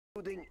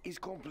Building is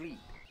complete.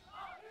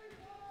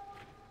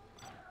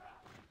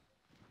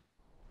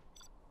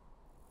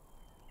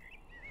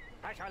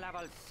 Pressure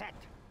level set.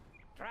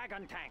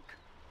 Dragon tank.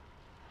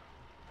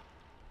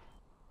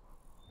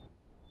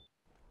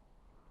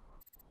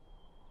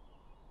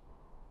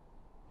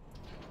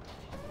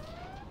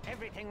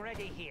 Everything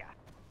ready here.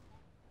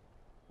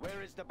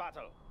 Where is the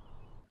battle?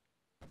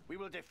 We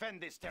will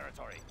defend this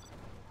territory.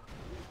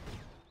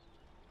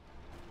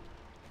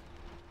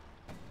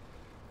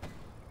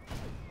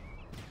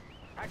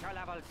 Pressure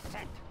level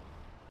set.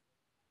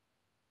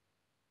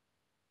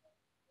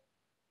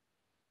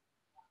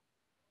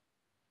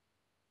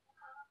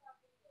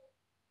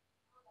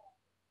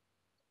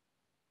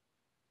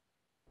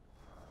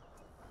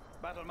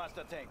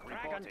 Battlemaster tank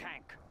Dragon reporting.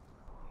 tank.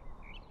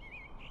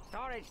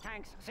 Storage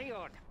tanks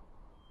sealed.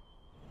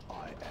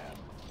 I am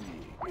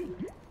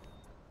free.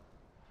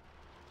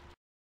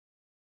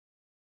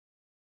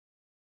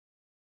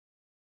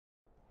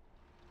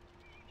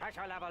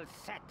 Pressure level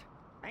set.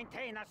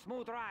 Maintain a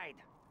smooth ride.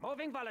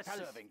 Moving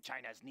volatiles. Serving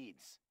China's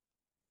needs.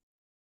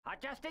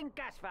 Adjusting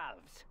gas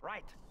valves.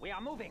 Right, we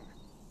are moving.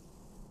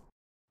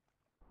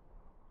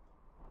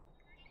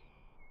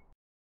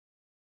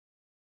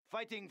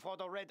 Fighting for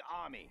the Red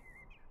Army.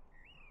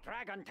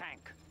 Dragon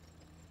tank.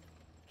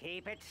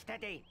 Keep it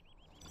steady.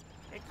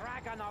 The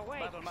dragon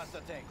awaits.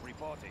 Battlemaster tank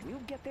reporting. We'll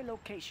get the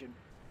location.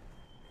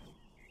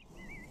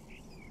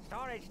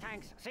 Storage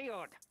tanks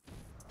sealed.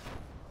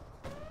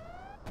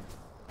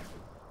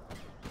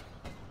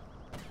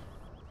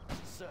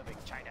 Serving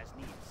China's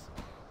needs.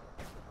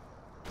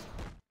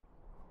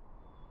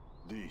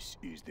 This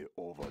is the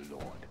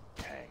Overlord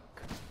tank.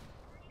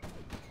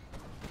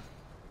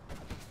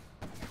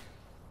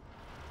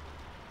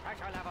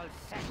 Pressure level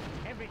set.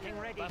 Everything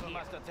ready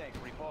Battlemaster tank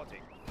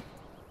reporting.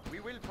 We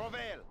will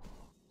prevail.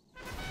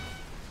 here.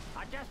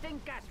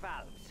 Adjusting gas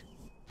valves.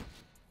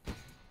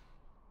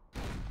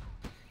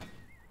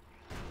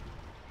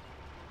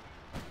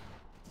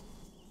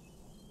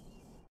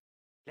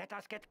 Let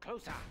us get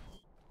closer.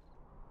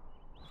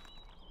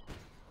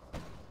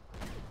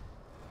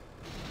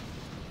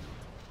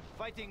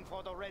 Fighting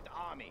for the Red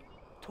Army.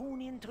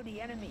 Tune into the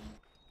enemy.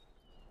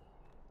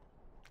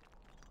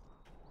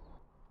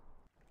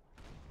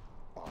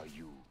 Are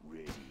you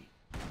ready?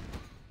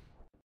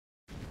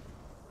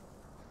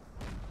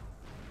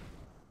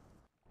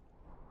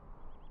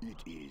 It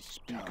is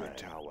Speaker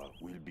Tower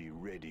will be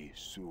ready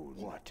soon.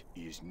 What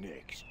is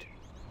next?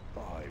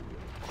 I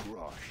will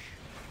crush.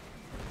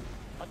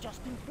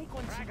 Adjusting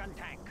frequency. Dragon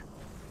tank.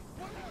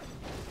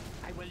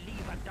 I will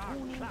leave a dark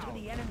Tune cloud.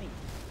 into the enemy.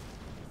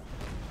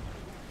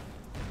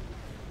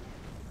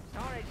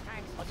 Storage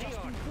tanks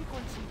Adjusting sealed.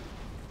 frequency.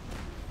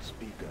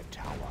 Speaker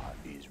Tower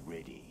is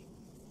ready.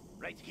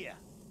 Right here.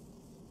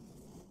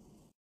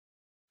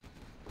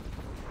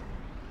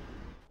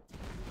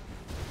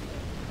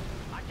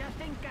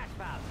 Adjusting gas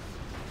valves.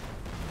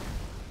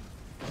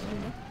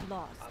 Unit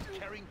lost. I'm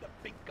carrying the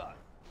big gun.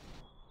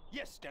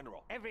 Yes,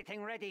 General.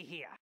 Everything ready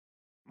here.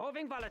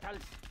 Moving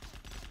volatiles.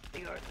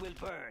 The earth will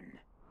burn.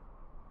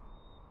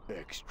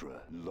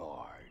 Extra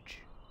large.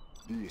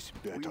 This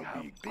better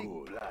be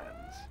good.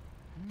 Plans.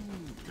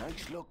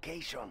 Nice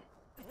location.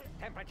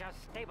 Temperature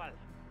stable.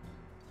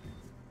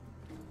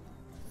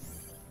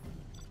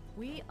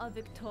 We are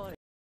victorious.